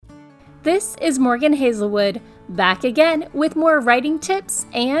This is Morgan Hazelwood, back again with more writing tips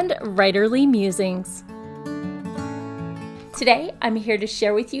and writerly musings. Today, I'm here to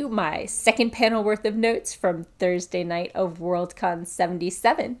share with you my second panel worth of notes from Thursday night of Worldcon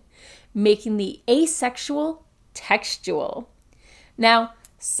 77, making the asexual textual. Now,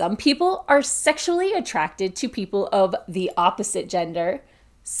 some people are sexually attracted to people of the opposite gender.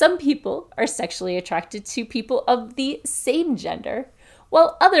 Some people are sexually attracted to people of the same gender,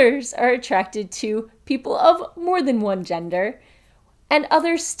 while others are attracted to people of more than one gender, and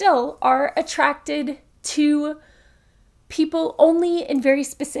others still are attracted to people only in very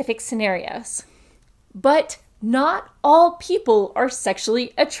specific scenarios. But not all people are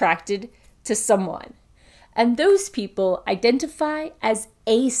sexually attracted to someone, and those people identify as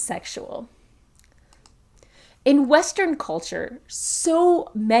asexual. In Western culture,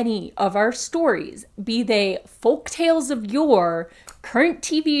 so many of our stories, be they folk tales of yore, current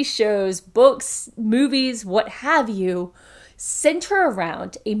TV shows, books, movies, what have you, center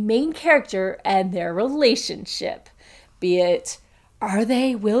around a main character and their relationship. Be it, are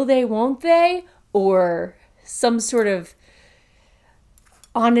they, will they, won't they, or some sort of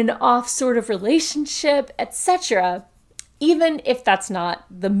on and off sort of relationship, etc., even if that's not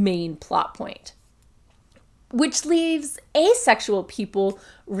the main plot point. Which leaves asexual people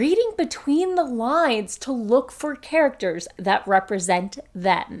reading between the lines to look for characters that represent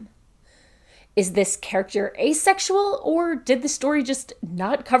them. Is this character asexual, or did the story just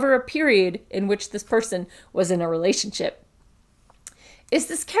not cover a period in which this person was in a relationship? Is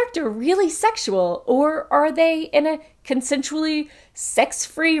this character really sexual, or are they in a consensually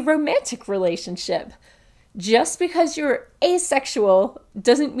sex-free romantic relationship? Just because you're asexual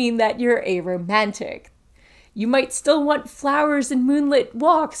doesn't mean that you're aromantic. You might still want flowers and moonlit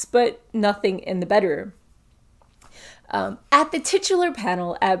walks, but nothing in the bedroom. At the titular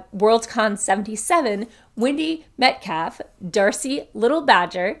panel at Worldcon 77, Wendy Metcalf, Darcy Little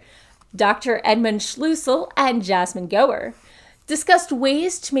Badger, Dr. Edmund Schlusel, and Jasmine Goer discussed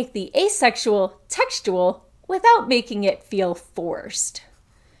ways to make the asexual textual without making it feel forced.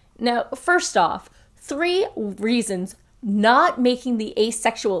 Now, first off, 3 reasons not making the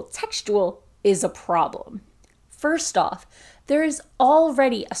asexual textual is a problem. First off, there is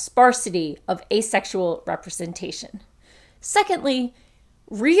already a sparsity of asexual representation. Secondly,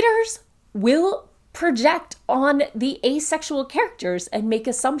 readers will project on the asexual characters and make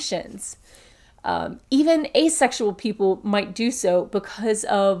assumptions. Even asexual people might do so because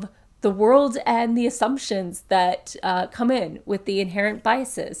of the world and the assumptions that come in with the inherent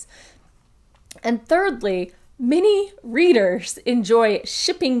biases. And thirdly, many readers enjoy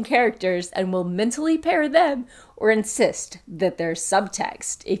shipping characters and will mentally pair them or insist that there's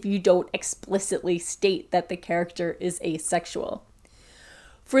subtext if you don't explicitly state that the character is asexual.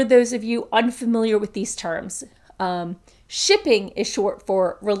 For those of you unfamiliar with these terms, shipping is short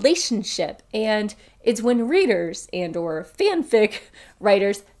for relationship, and it's when readers and or fanfic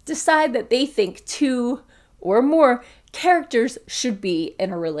writers decide that they think 2 or more characters should be in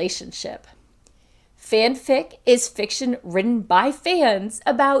a relationship. Fanfic is fiction written by fans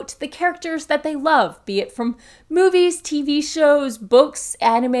about the characters that they love, be it from movies, TV shows, books,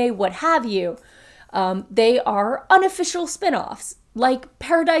 anime, what have you. They are unofficial spin-offs, like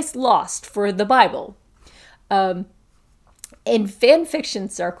Paradise Lost for the Bible. In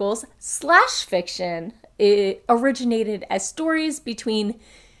fanfiction circles, slash fiction originated as stories between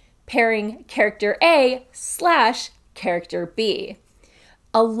pairing character A / character B.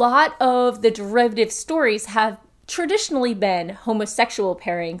 A lot of the derivative stories have traditionally been homosexual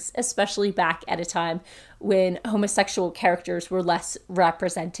pairings, especially back at a time when homosexual characters were less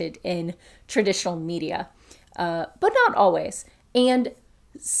represented in traditional media, but not always. And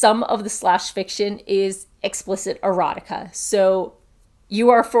some of the slash fiction is explicit erotica, so you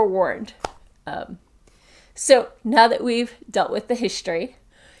are forewarned. So now that we've dealt with the history,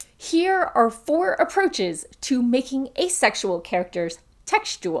 here are 4 approaches to making asexual characters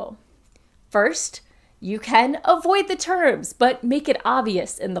textual. First, you can avoid the terms, but make it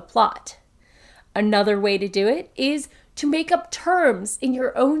obvious in the plot. Another way to do it is to make up terms in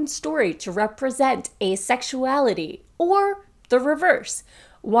your own story to represent asexuality, or the reverse.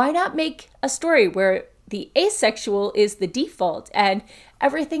 Why not make a story where the asexual is the default and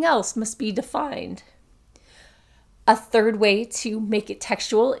everything else must be defined? A third way to make it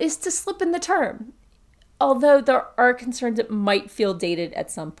textual is to slip in the term. Although there are concerns it might feel dated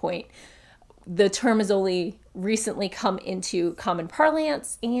at some point. The term has only recently come into common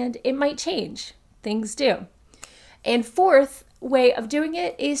parlance, and it might change. Things do. And fourth, way of doing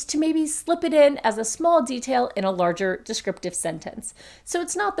it is to maybe slip it in as a small detail in a larger descriptive sentence. So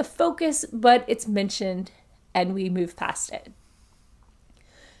it's not the focus, but it's mentioned and we move past it.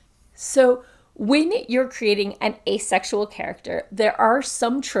 So when you're creating an asexual character, there are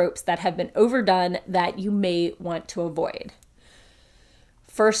some tropes that have been overdone that you may want to avoid.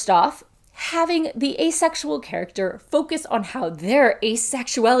 First off, having the asexual character focus on how their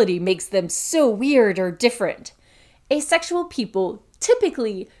asexuality makes them so weird or different. Asexual people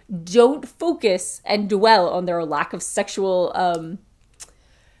typically don't focus and dwell on their lack of sexual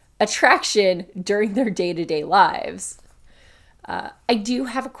attraction during their day-to-day lives. I do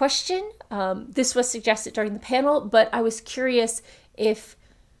have a question. This was suggested during the panel, but I was curious if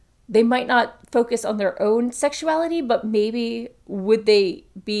they might not focus on their own sexuality, but maybe would they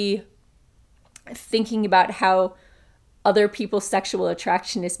be thinking about how other people's sexual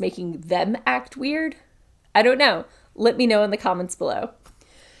attraction is making them act weird? I don't know. Let me know in the comments below.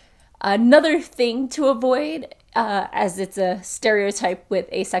 Another thing to avoid, as it's a stereotype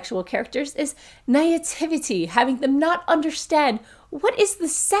with asexual characters, is naivety, having them not understand what is the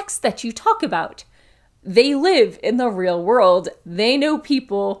sex that you talk about. They live in the real world. They know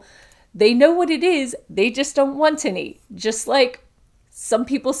people. They know what it is. They just don't want any. Just like some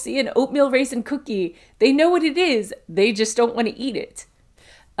people see an oatmeal raisin cookie. They know what it is. They just don't want to eat it.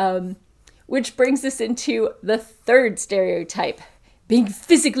 Which brings us into the third stereotype, being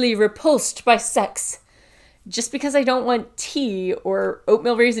physically repulsed by sex. Just because I don't want tea or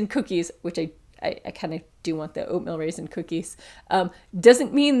oatmeal raisin cookies, which I kind of do want the oatmeal raisin cookies,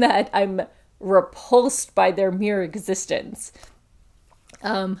 doesn't mean that I'm repulsed by their mere existence.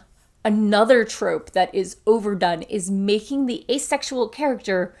 Another trope that is overdone is making the asexual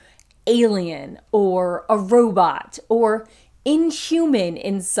character alien or a robot or inhuman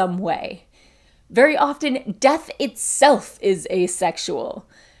in some way. Very often, death itself is asexual.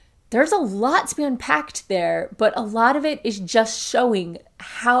 There's a lot to be unpacked there, but a lot of it is just showing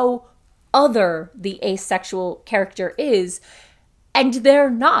how other the asexual character is, and they're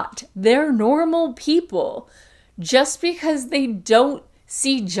not. They're normal people. Just because they don't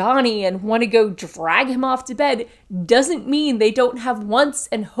see Johnny and want to go drag him off to bed doesn't mean they don't have wants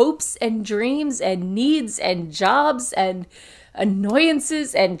and hopes and dreams and needs and jobs and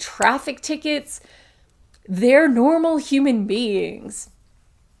annoyances and traffic tickets. They're normal human beings.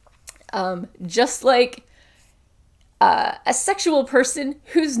 Just like a sexual person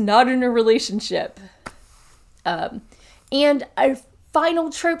who's not in a relationship. And a final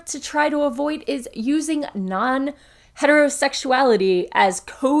trope to try to avoid is using non-heterosexuality as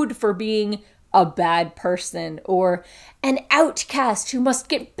code for being a bad person or an outcast who must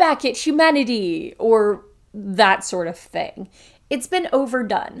get back at humanity or that sort of thing. It's been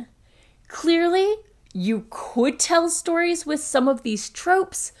overdone. Clearly, you could tell stories with some of these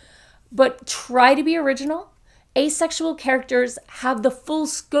tropes, but try to be original. Asexual characters have the full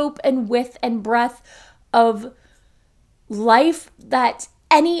scope and width and breadth of life that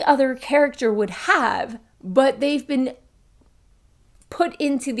any other character would have, but they've been put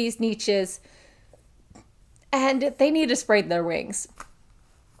into these niches and they need to spread their wings.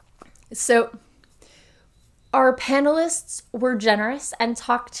 So our panelists were generous and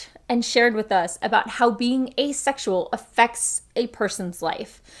talked and shared with us about how being asexual affects a person's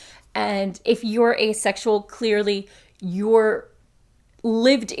life. And if you're asexual, clearly your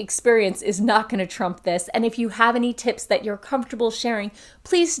lived experience is not going to trump this. And if you have any tips that you're comfortable sharing,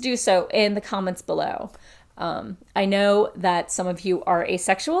 please do so in the comments below. I know that some of you are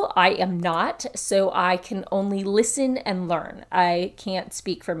asexual. I am not, so I can only listen and learn. I can't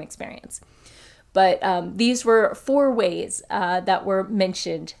speak from experience. But these were 4 ways that were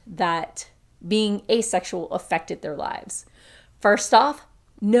mentioned that being asexual affected their lives. First off,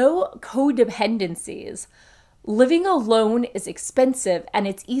 no codependencies. Living alone is expensive and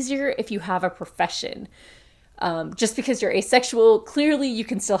it's easier if you have a profession. Just because you're asexual, clearly you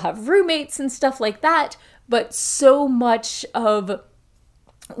can still have roommates and stuff like that, but so much of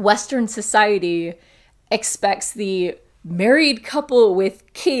Western society expects the married couple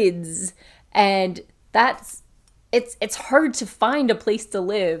with kids, and it's hard to find a place to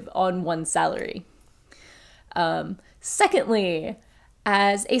live on one salary. Secondly,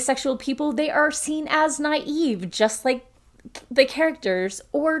 as asexual people, they are seen as naive, just like the characters,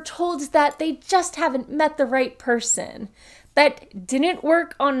 or told that they just haven't met the right person. That didn't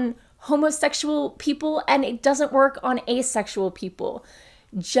work on homosexual people, and it doesn't work on asexual people.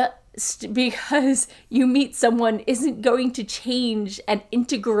 Just because you meet someone isn't going to change an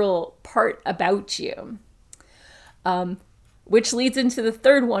integral part about you. which leads into the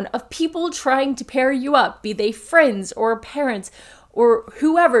third one of people trying to pair you up, be they friends or parents or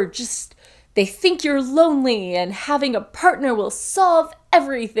whoever. Just they think you're lonely and having a partner will solve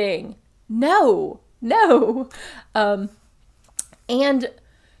everything. No. And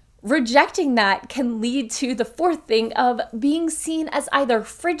rejecting that can lead to the fourth thing of being seen as either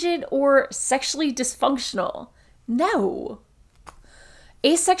frigid or sexually dysfunctional. No.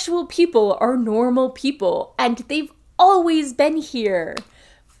 Asexual people are normal people, and they've always been here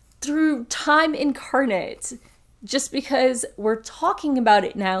through time incarnate. Just because we're talking about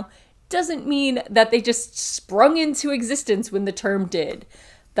it now doesn't mean that they just sprung into existence when the term did.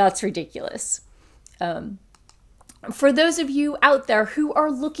 That's ridiculous. For those of you out there who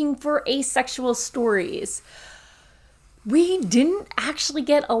are looking for asexual stories, we didn't actually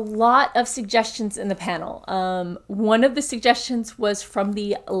get a lot of suggestions in the panel. One of the suggestions was from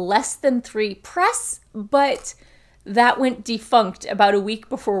the Less Than 3 Press, but that went defunct about a week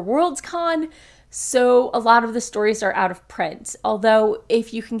before Worldcon, so a lot of the stories are out of print. Although,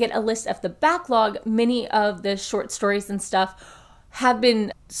 if you can get a list of the backlog, many of the short stories and stuff have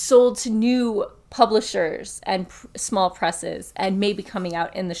been sold to new publishers and small presses and may be coming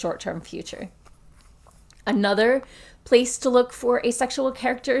out in the short-term future. Another place to look for asexual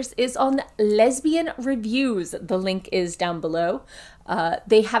characters is on Lesbian Reviews. The link is down below.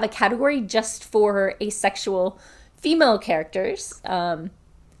 They have a category just for asexual female characters.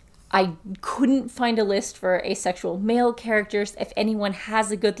 I couldn't find a list for asexual male characters. If anyone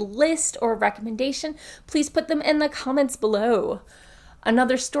has a good list or recommendation, please put them in the comments below.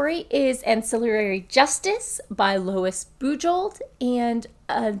 Another story is Ancillary Justice by Lois Bujold, and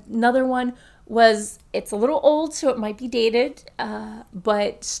another one was, it's a little old, so it might be dated,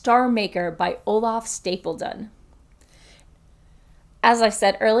 but Star Maker by Olaf Stapledon. As I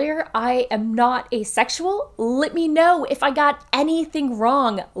said earlier, I am not asexual. Let me know if I got anything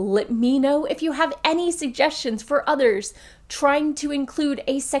wrong. Let me know if you have any suggestions for others trying to include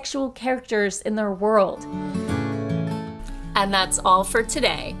asexual characters in their world. And that's all for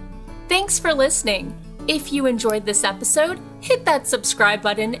today. Thanks for listening. If you enjoyed this episode, hit that subscribe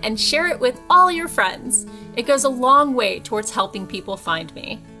button and share it with all your friends. It goes a long way towards helping people find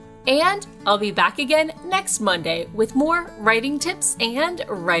me. And I'll be back again next Monday with more writing tips and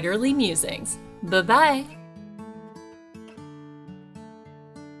writerly musings. Bye-bye.